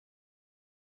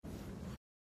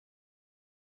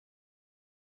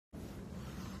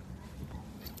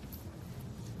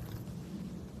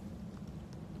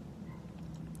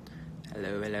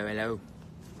Hello, hello, hello.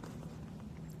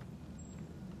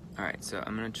 Alright, so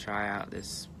I'm going to try out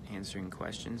this answering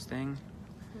questions thing.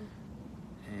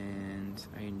 And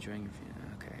are you enjoying your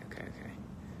okay.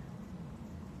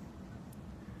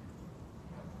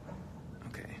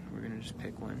 Okay, we're going to just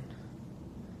pick one.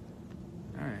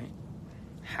 Alright.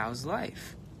 How's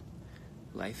life?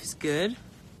 Life is good.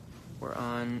 We're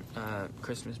on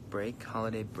Christmas break,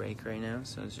 holiday break right now,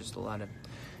 so it's just a lot of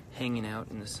hanging out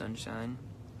in the sunshine,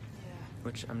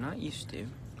 which I'm not used to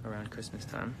around Christmas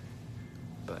time.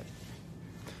 But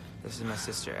this is my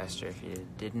sister Esther, if you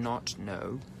did not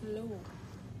know. Hello.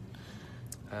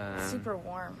 Super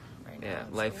warm right now. Yeah,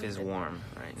 life is warm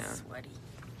right now. Sweaty.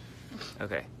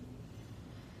 Okay.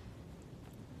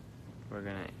 We're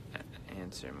gonna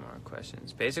answer more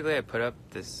questions. Basically, I put up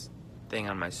this thing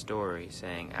on my story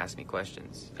saying, ask me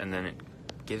questions. And then it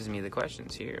gives me the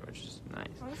questions here, which is nice.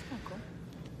 Oh, that's kind of cool.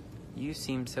 You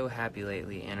seem so happy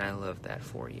lately, and I love that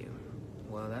for you.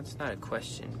 Well, that's not a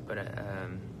question, but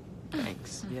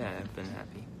thanks. Yeah, I've been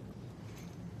happy.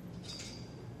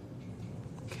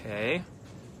 Okay.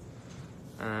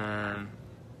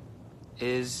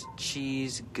 Is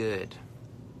cheese good?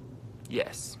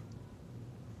 Yes.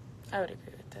 I would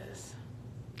agree with this.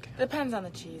 Okay. Depends on the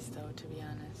cheese, though, to be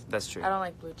honest. That's true. I don't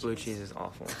like blue cheese. Blue cheese is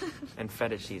awful. And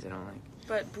feta cheese I don't like.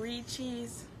 But brie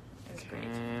cheese is great.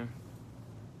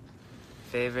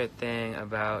 Favorite thing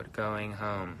about going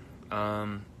home?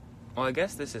 Well, I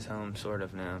guess this is home sort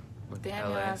of now. With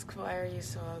Daniel LA. asks, why are you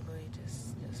so ugly?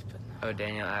 Just put that. Oh,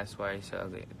 Daniel asked why are you so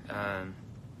ugly? I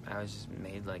was just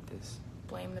made like this.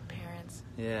 Blame the parents.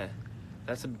 Yeah.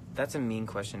 That's a mean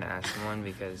question to ask someone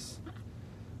because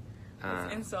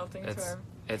It's insulting to our parents.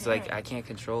 It's like I can't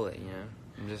control it, you know?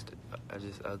 I'm just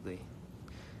ugly.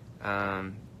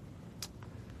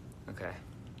 Okay.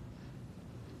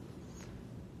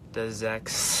 Does Zach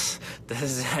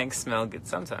smell good?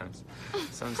 Sometimes.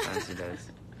 Sometimes he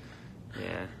does.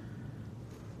 Yeah.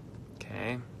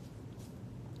 Okay.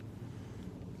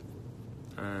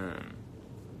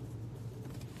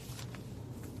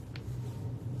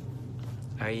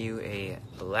 Are you a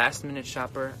last-minute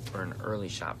shopper or an early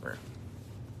shopper?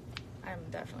 I'm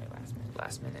definitely last minute.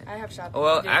 Last minute. I have shopping.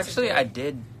 Well, actually, I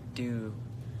did do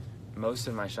most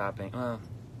of my shopping. Well,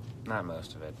 not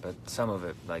most of it, but some of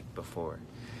it, like, before.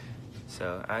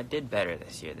 So I did better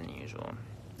this year than usual.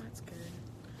 That's good.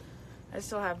 I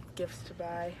still have gifts to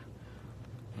buy.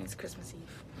 It's Christmas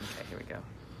Eve. Okay, here we go.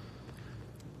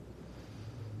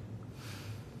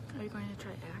 Are you going to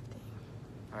try acting?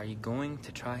 Are you going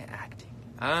to try acting?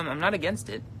 I'm not against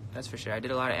it. That's for sure. I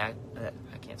did a lot of I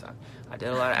can't talk. I did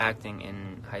a lot of acting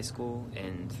in high school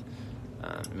and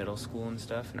middle school and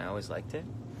stuff, and I always liked it.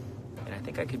 And I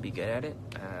think I could be good at it.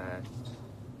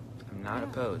 I'm not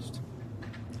opposed.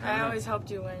 I always helped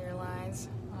you learn your lines.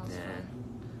 That was Yeah. fun.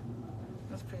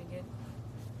 That was pretty good.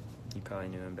 You probably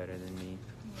knew him better than me.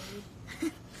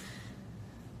 Maybe.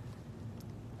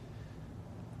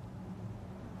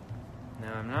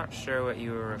 Now, I'm not sure what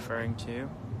you were referring to.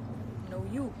 No,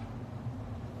 you.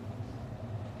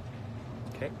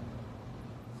 Okay.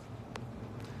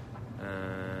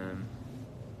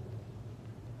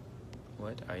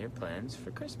 What are your plans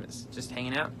for Christmas? Just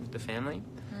hanging out with the family?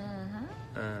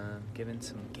 Giving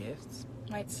some gifts?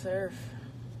 Might surf.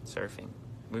 Surfing.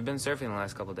 We've been surfing the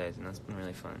last couple days, and that's been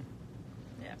really fun.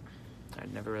 Yeah.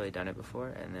 I'd never really done it before,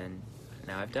 and then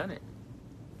now I've done it.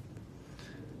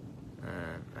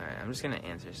 Alright, I'm just going to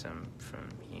answer some from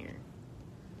here,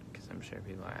 because I'm sure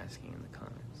people are asking in the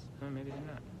comments. Oh, maybe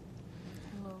they're not.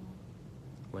 Hello.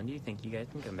 When do you think you guys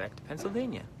can come back to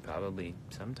Pennsylvania? Probably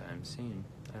sometime soon.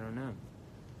 I don't know.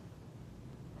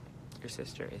 Your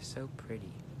sister is so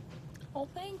pretty. Oh,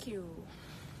 thank you.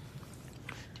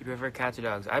 Do you prefer cats or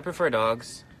dogs? I prefer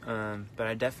dogs, but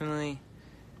I definitely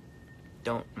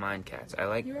don't mind cats.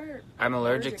 I'm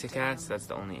allergic to cats. That's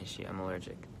the only issue. I'm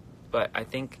allergic. But I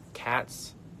think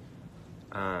cats,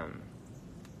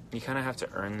 you kind of have to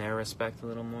earn their respect a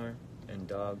little more. And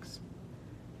dogs,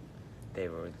 they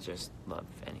would just love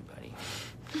anybody.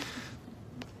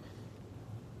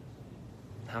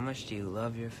 How much do you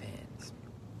love your fans?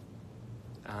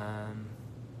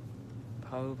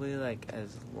 Probably like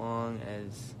as long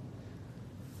as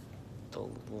the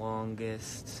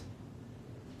longest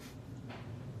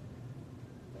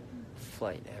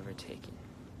flight ever taken.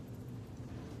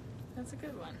 That's a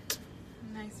good one.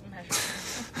 Nice measure.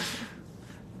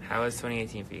 How was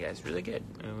 2018 for you guys? Really good.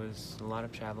 It was a lot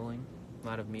of traveling, a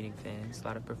lot of meeting fans, a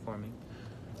lot of performing.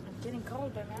 I'm getting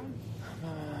cold by now.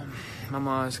 My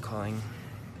mom is calling.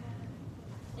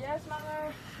 Yes,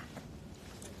 Mother.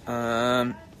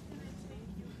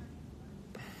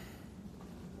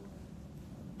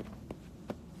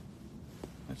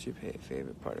 What's your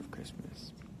favorite part of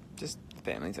Christmas? Just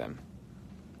family time.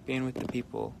 Being with the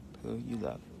people who you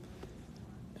love.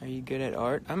 Are you good at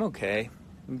art? I'm okay.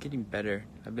 I'm getting better.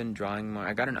 I've been drawing more.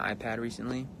 I got an iPad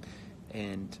recently,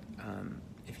 and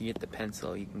if you get the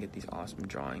pencil, you can get these awesome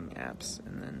drawing apps,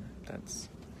 and then that's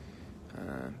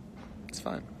it's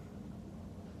fun.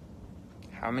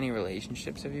 How many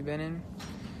relationships have you been in?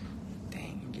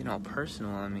 Dang, you're getting all personal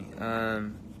on me.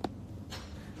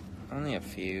 Only a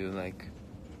few,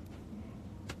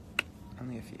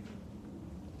 only a few.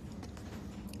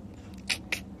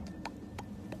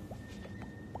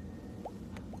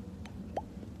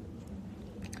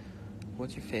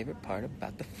 What's your favorite part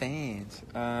about the fans?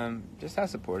 Just how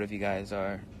supportive you guys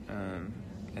are,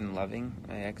 and loving.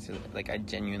 I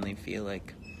genuinely feel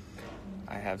like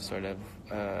I have sort of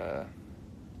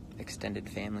extended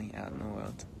family out in the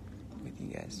world with you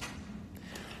guys.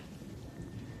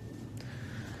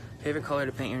 Favorite color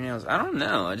to paint your nails? I don't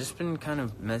know. I've just been kind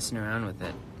of messing around with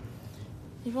it.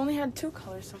 You've only had 2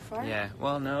 colors so far? Yeah.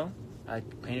 Well, no. I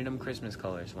painted them Christmas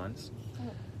colors once.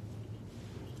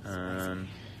 Oh.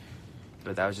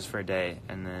 But that was just for a day,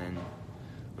 and then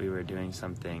we were doing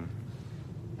something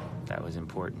that was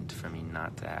important for me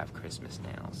not to have Christmas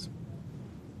nails.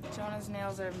 Jonah's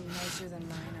nails are nicer than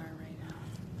mine are right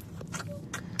now.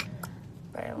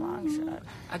 By a long shot.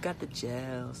 I got the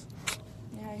gels.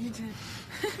 Yeah, you did.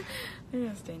 They're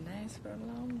gonna stay nice for a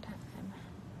long time.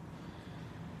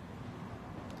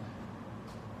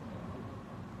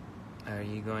 Are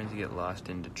you going to get lost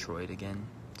in Detroit again?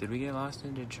 Did we get lost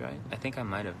in Detroit? I think I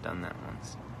might have done that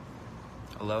once.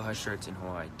 Aloha shirts in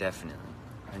Hawaii, definitely.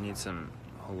 I need some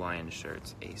Hawaiian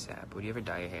shirts ASAP. Would you ever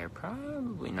dye your hair?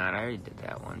 Probably not. I already did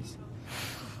that once.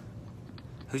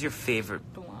 Who's your favorite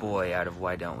boy out of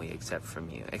Why Don't We, except from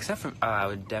you? Except from, I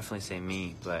would definitely say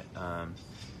me, but, no,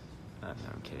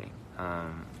 I'm kidding. I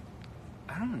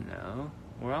don't know.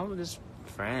 We're all just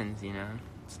friends, you know?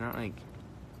 It's not like...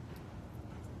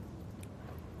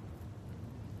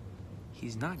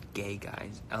 He's not gay,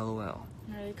 guys. LOL. Are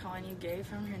they calling you gay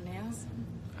from your nails?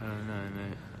 I don't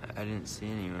know. I didn't see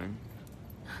anyone.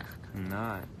 I'm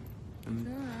not.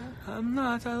 I'm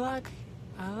not. I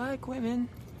like women.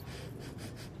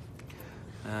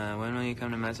 When will you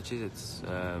come to Massachusetts?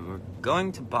 We're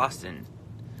going to Boston.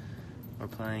 We're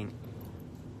playing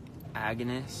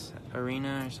Agnes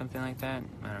Arena or something like that.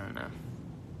 I don't know.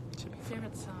 Should be fun.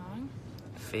 Favorite song?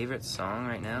 Favorite song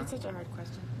right now? That's such a hard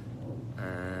question.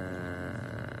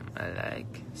 I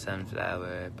like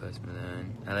Sunflower, Post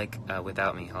Malone. I like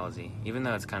Without Me, Halsey. Even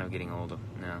though it's kind of getting old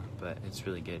now, but it's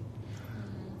really good.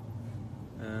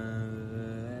 Yeah,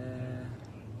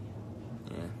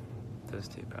 those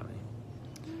two probably.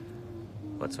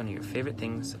 What's one of your favorite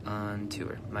things on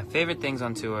tour? My favorite things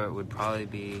on tour would probably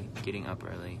be getting up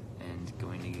early and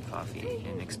going to get coffee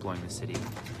and exploring the city.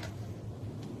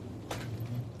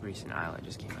 Recent Isle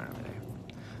just came out over there.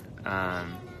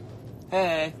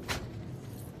 Hey!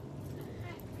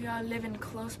 We all live in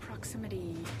close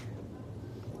proximity.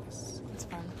 It's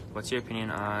fun. What's your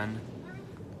opinion on...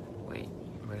 Wait,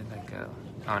 where did that go?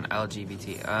 On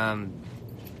LGBT.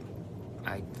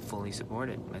 I fully support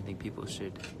it. I think people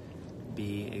should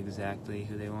be exactly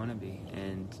who they want to be.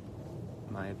 And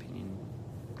my opinion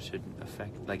shouldn't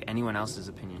affect... Like, anyone else's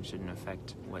opinion shouldn't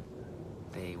affect what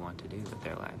they want to do with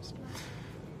their lives.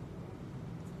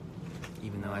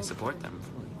 Even though I support them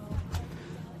fully.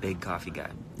 Big coffee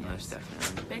guy, most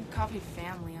definitely. Big coffee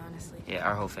family, honestly. Yeah,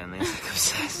 our whole family is like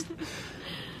obsessed.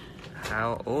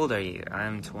 How old are you?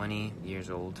 I'm 20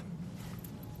 years old.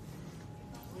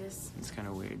 Yes. It's kind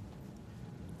of weird.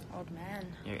 Old man.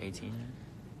 You're 18?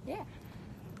 Yeah.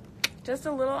 Just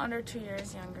a little under 2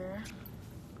 years younger.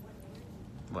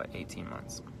 What, 18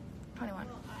 months? 21.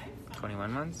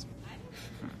 21 months?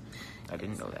 I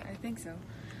didn't know that. I think so.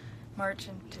 March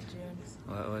into June.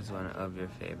 What was one of your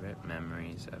favorite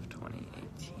memories of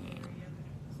 2018?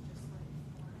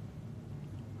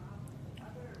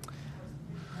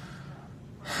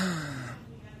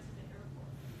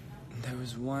 There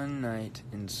was one night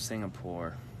in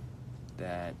Singapore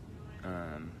that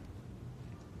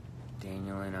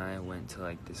Daniel and I went to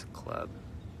like this club,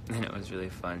 and it was really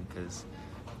fun because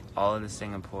all of the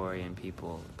Singaporean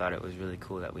people thought it was really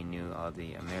cool that we knew all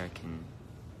the American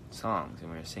songs, and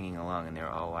we were singing along, and they were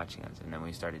all watching us, and then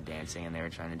we started dancing, and they were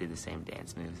trying to do the same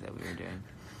dance moves that we were doing.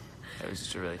 It was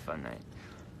just a really fun night.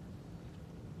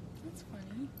 That's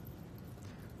funny.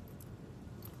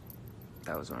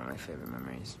 That was one of my favorite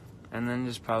memories. And then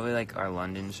just probably like our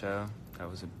London show. That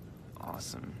was an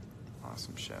awesome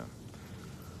show.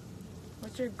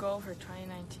 What's your goal for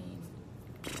 2019?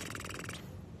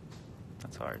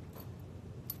 That's hard.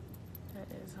 That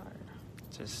is hard.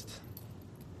 Just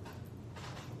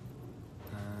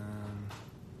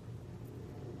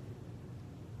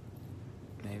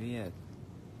maybe a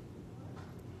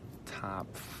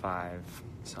top 5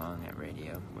 song at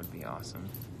radio would be awesome.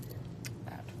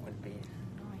 That would be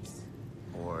nice.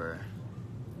 Or,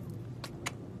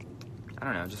 I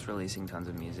don't know, just releasing tons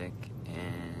of music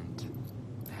and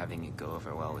having it go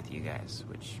over well with you guys,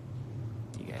 which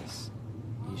you guys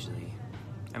usually,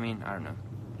 I mean, I don't know.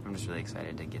 I'm just really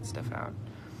excited to get stuff out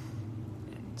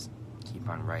and keep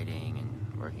on writing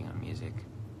and working on music.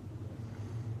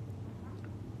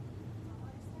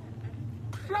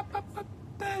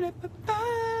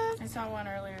 I saw one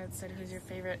earlier that said, who's your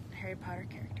favorite Harry Potter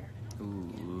character?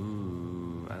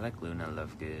 Ooh, I like Luna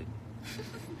Lovegood.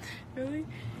 Really?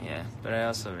 Yeah, but I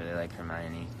also really like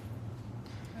Hermione.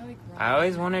 I like Ron. I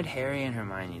always wanted Harry and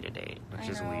Hermione to date, which I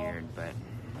is know. weird, but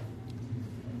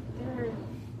They're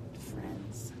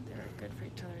friends. They're good for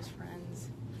each other's friends.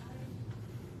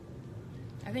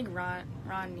 I think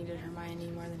Ron needed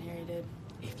Hermione more than Harry did.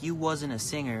 if you wasn't a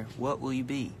singer, what will you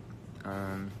be?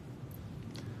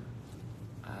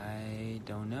 I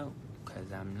don't know,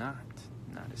 because I'm not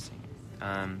a singer.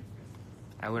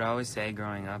 I would always say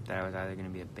growing up that I was either going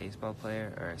to be a baseball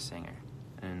player or a singer.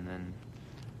 And then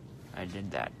I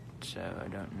did that, so I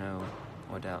don't know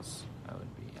what else I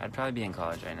would be. I'd probably be in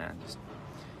college right now, just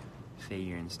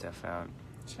figuring stuff out.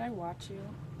 Should I watch you?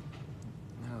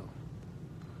 No.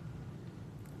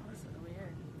 Oh, this is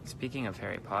weird. Speaking of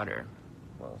Harry Potter,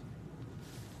 well,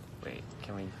 wait,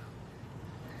 can we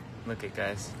look at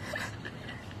guys?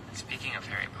 Speaking of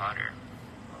Harry Potter,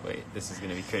 wait, this is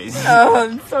gonna be crazy. Oh,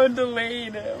 I'm so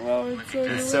delayed. Wow, it's so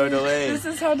delayed. It's so delayed. This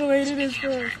is how delayed it is for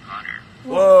us.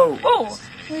 Whoa! Oh,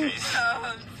 wait. Oh,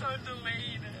 I'm so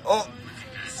delayed. Oh!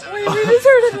 Wait, we just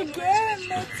heard it again.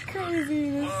 That's crazy.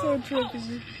 That's so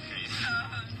trippy.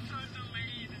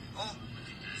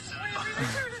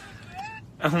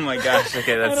 Oh my gosh!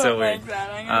 Okay, that's I so don't weird. like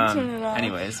that. I'm gonna turn it off.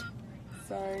 Anyways,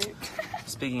 Sorry.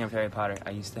 speaking of Harry Potter,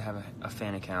 I used to have a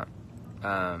fan account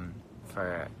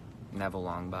for Neville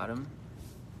Longbottom.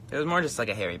 It was more just like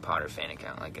a Harry Potter fan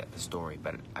account, like a story,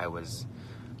 but I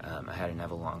had a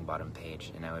Neville Longbottom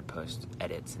page, and I would post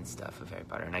edits and stuff of Harry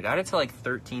Potter, and I got it to like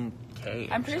 13K.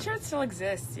 I'm pretty sure it still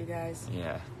exists, you guys.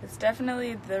 Yeah, It's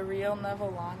definitely the real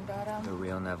Neville Longbottom. the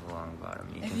real Neville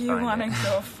Longbottom. You If can you find want to it.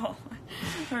 go follow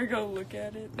or go look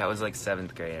at it. That was like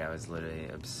 7th grade. I was literally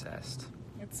obsessed.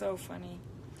 It's so funny.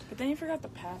 But then you forgot the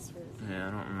password. Yeah,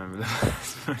 I don't remember the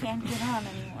password. Can't get on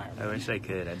anymore. I wish I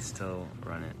could. I'd still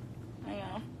run it. I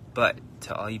know. But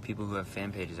to all you people who have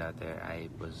fan pages out there, I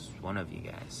was one of you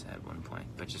guys at one point,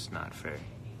 but just not for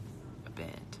a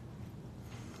band.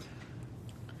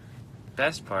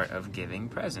 Best part of giving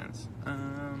presents?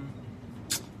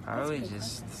 Probably good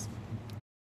just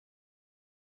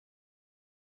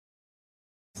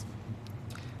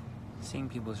seeing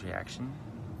people's reaction.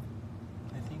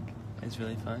 I think is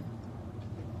really fun.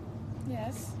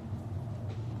 Yes.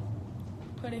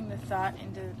 Putting the thought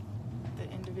into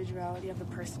the individuality of the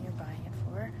person you're buying it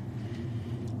for.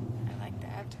 I like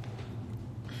that.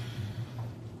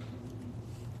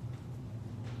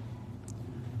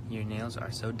 Your nails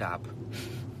are so dop.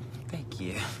 Thank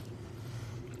you.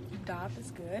 Dop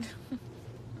is good.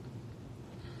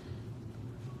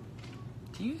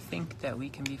 Do you think that we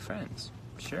can be friends?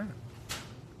 Sure.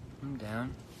 I'm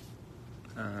down.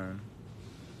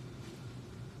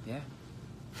 Yeah.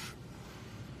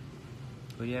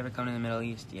 Would you ever come to the Middle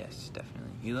East? Yes,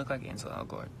 definitely. You look like Ansel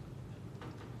Elgort.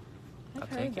 I'll I've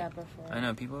take heard it. that before. I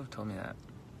know, people have told me that.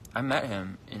 I met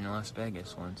him in Las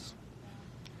Vegas once.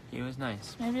 He was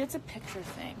nice. Maybe it's a picture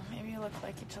thing. Maybe you look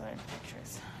like each other in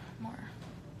pictures more.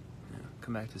 Yeah.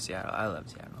 Come back to Seattle. I love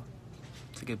Seattle.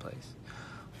 It's a good place.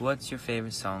 What's your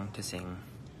favorite song to sing?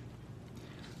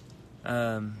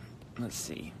 Let's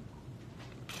see.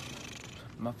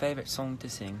 My favorite song to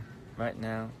sing right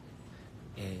now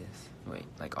is... Wait,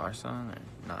 like our song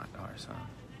or not our song?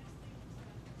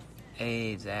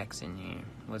 Hey, Zach's in here.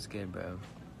 What's good, bro?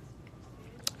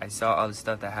 I saw all the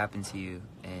stuff that happened to you,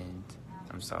 and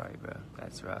I'm sorry, bro.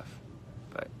 That's rough.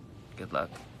 But good luck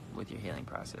with your healing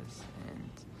process.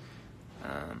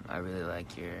 And I really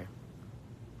like your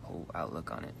whole outlook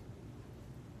on it.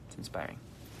 It's inspiring.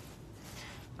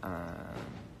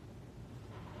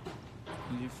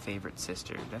 Who's your favorite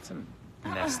sister? That's a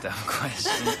messed up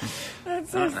question.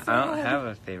 That's so sad. I don't have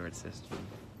a favorite sister.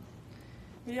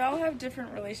 We all have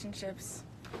different relationships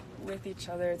with each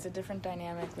other. It's a different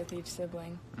dynamic with each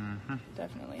sibling. Mm-hmm.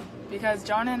 Definitely. Because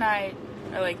Jonah and I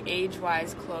are like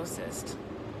age-wise closest.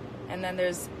 And then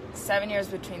there's 7 years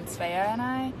between Svea and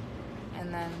I.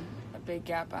 And then a big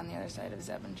gap on the other side of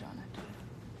Zeb and Jonah.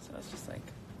 So So it's just like,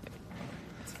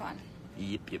 it's fun.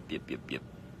 Yep.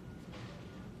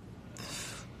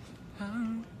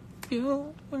 I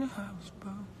feel when a house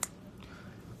burns.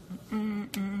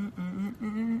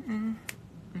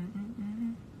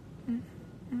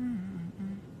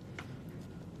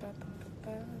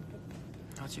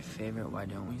 What's your favorite Why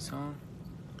Don't We song?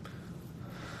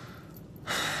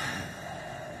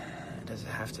 Does it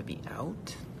have to be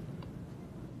out?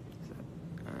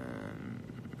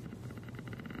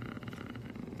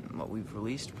 What we've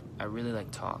released, I really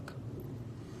like Talk.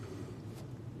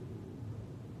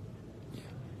 Yeah,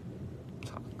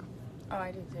 Talk. Oh,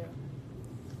 I do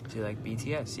too. Do you like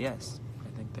BTS? Yes,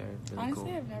 I think they're really Honestly,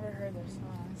 cool. I've never heard their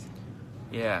songs.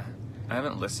 Yeah, I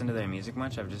haven't listened to their music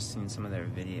much. I've just seen some of their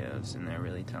videos, and they're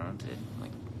really talented.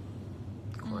 Like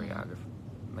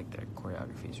their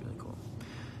choreography is really cool.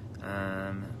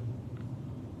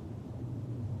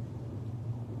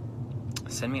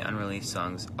 Send me unreleased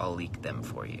songs. I'll leak them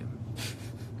for you.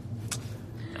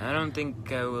 I don't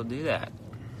think I will do that.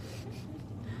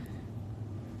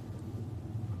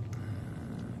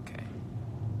 Okay.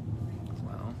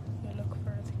 Well. You look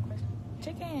for the question.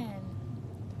 Chicken.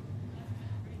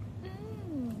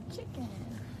 Chicken.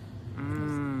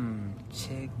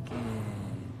 Chicken.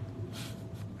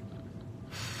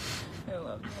 I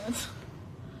love that.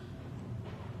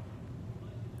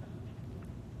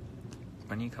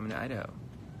 When are you coming to Idaho?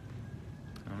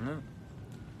 I don't know.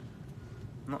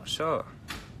 I'm not sure.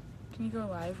 Can you go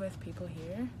live with people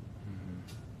here?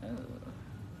 Mm-hmm. Oh.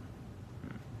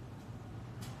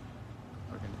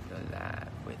 We're gonna go live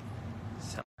with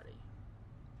somebody.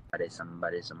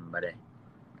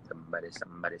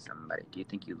 Somebody. Do you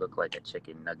think you look like a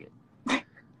chicken nugget?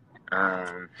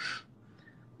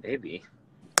 Maybe.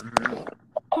 Mm-hmm.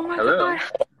 Oh my Hello.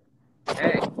 God.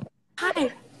 Hey.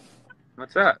 Hi.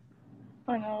 What's up?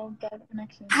 Oh no, bad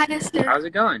connection. Hi, Esther. How's it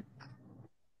going?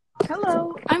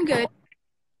 Hello. I'm good.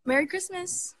 Merry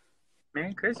Christmas.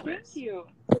 Merry Christmas. Thank you.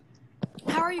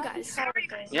 How are you guys?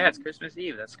 Yeah, it's Christmas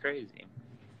Eve. That's crazy.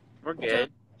 We're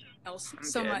good. Nails I'm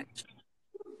so good. much.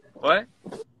 What?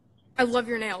 I love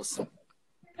your nails.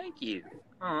 Thank you.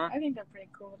 Aw. I think they're pretty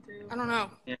cool too. I don't know.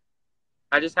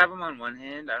 I just have them on one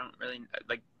hand. I don't really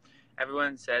like.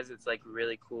 Everyone says it's like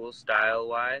really cool style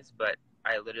wise, but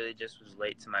I literally just was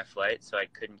late to my flight, so I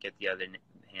couldn't get the other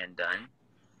hand done.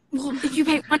 Well, if you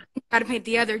paint one, you gotta paint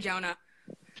the other, Jonah.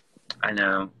 I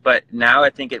know, but now I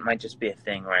think it might just be a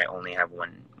thing where I only have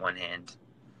one hand.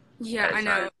 Yeah, At a I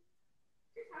know. time.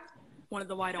 One of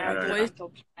the Why I Don't don't We boys.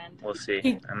 We'll see.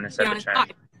 He- I'm gonna set the honest,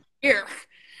 trend. Here.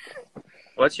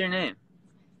 What's your name?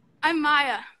 I'm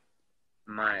Maya.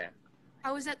 Maya.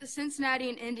 I was at the Cincinnati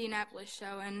and Indianapolis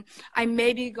show, and I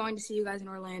may be going to see you guys in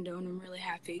Orlando, and I'm really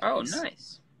happy. Oh, 'cause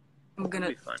nice. I'm That'll gonna.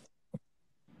 be fun.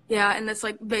 Yeah, and that's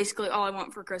like basically all I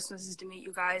want for Christmas is to meet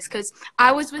you guys. Because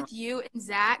I was with you and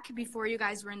Zach before you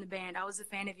guys were in the band. I was a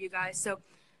fan of you guys, so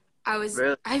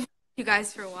Really? I've known you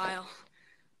guys for a while.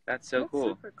 That's so cool.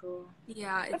 Super cool.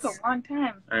 Yeah, That's a long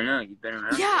time. I know you've been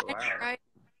around yeah, for a while. right.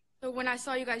 So when I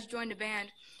saw you guys join the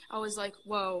band, I was like,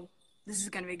 "Whoa, this is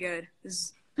gonna be good."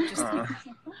 This is just Aw.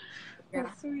 yeah.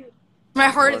 That's sweet. My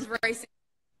heart is racing,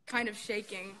 kind of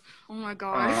shaking. Oh my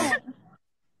gosh.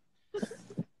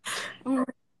 Oh,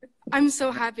 I'm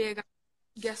so happy I got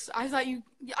guess. I thought you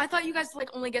guys like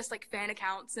only guessed like fan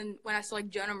accounts, and when I saw like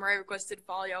Jonah Marais requested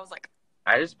follow you, I was like,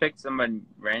 I just picked somebody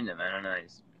random. I don't know. I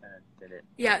just kind of did it.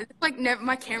 yeah, it's like never.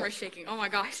 My camera's shaking. Oh my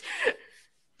gosh.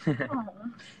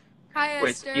 Hi, Wait,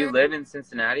 Esther. do you live in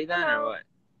Cincinnati then, or what?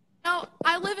 No,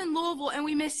 I live in Louisville, and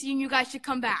we miss you, and you guys should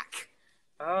come back.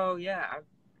 Oh yeah,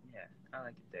 I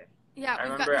like it there. Yeah, I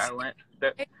we've remember got I went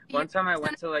one time. I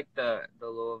went to like the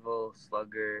Louisville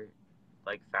Slugger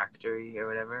like factory or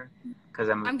whatever because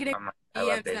I love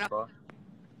DMs baseball.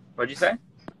 What'd you say? I'm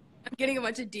getting a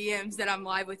bunch of DMs that I'm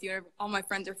live with you. And all my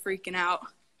friends are freaking out.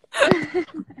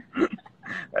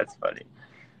 That's funny.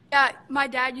 Yeah, my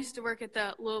dad used to work at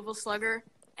the Louisville Slugger,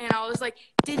 and I was like,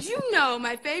 "Did you know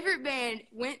my favorite band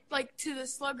went like to the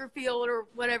Slugger Field or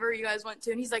whatever you guys went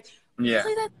to?" And he's like, Yeah,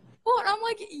 "Really, that's cool?" And I'm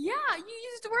like, "Yeah, you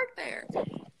used to work there."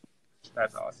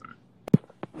 that's awesome.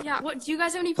 Yeah. What do you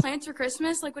guys have any plans for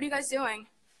Christmas? Like, what are you guys doing?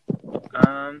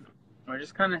 We're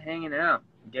just kind of hanging out,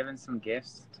 giving some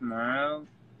gifts tomorrow.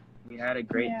 We had a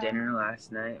great dinner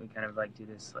last night. We kind of like do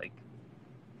this like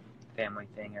family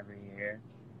thing every year.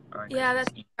 Yeah,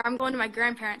 I'm going to my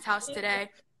grandparents' house today.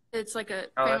 It's like a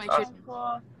family that's trip. awesome.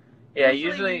 Cool. Yeah,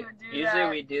 usually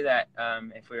we do that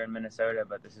if we were in Minnesota,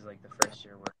 but this is like the first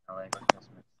year we're in LA for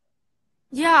Christmas.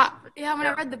 Yeah. When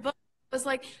I read the book, I was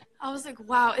like,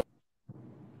 wow.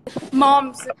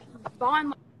 Mom's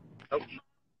bond. Oh.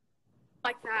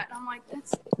 like that. And I'm like,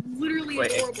 that's literally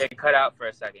Wait, horrible. it cut out for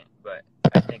a second, but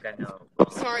I think I know.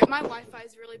 Sorry, my Wi-Fi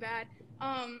is really bad.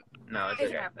 No, it's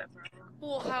It's okay.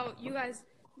 cool how you guys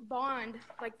bond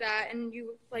like that, and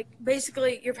you like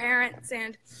basically your parents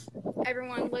and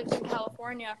everyone lives in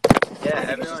California. Yeah,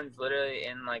 everyone's literally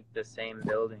in like the same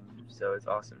building, so it's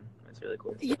awesome. It's really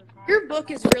cool. Your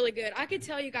book is really good. I could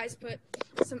tell you guys put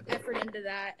some effort into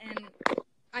that, and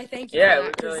I thank you Yeah, for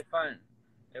it that. was really fun.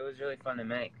 It was really fun to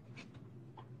make.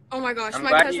 Oh my gosh, I'm my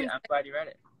glad cousins. you read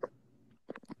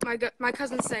it. My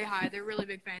cousins say hi. They're really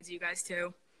big fans of you guys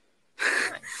too.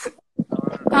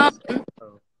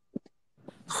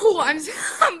 Oh,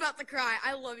 I'm about to cry.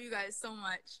 I love you guys so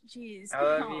much. Jeez. I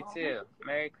love you too.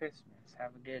 Merry Christmas.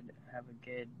 Have a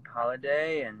good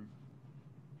holiday, and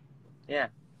yeah.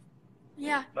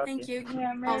 Yeah, Love thank you.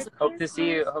 Yeah, Hope to see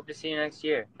you next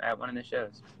year at one of the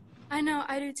shows. I know,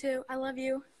 I do too. I love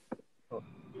you. Cool.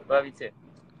 Love you too.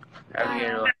 Have a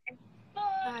good one.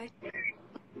 Bye.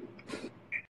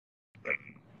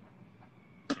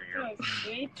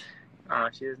 Sweet. Oh,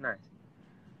 she was nice.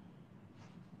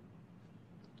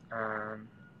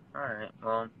 Alright,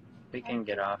 well, we can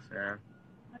get off now.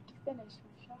 I have to finish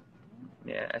my shopping.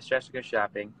 Yeah, I stress to go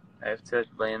shopping. I have to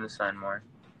lay in the sun more.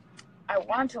 I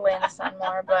want to lay in the sun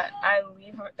more, but I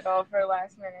leave it all for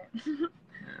last minute.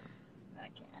 I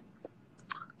can't.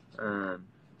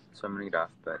 So I'm gonna get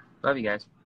off, but love you guys.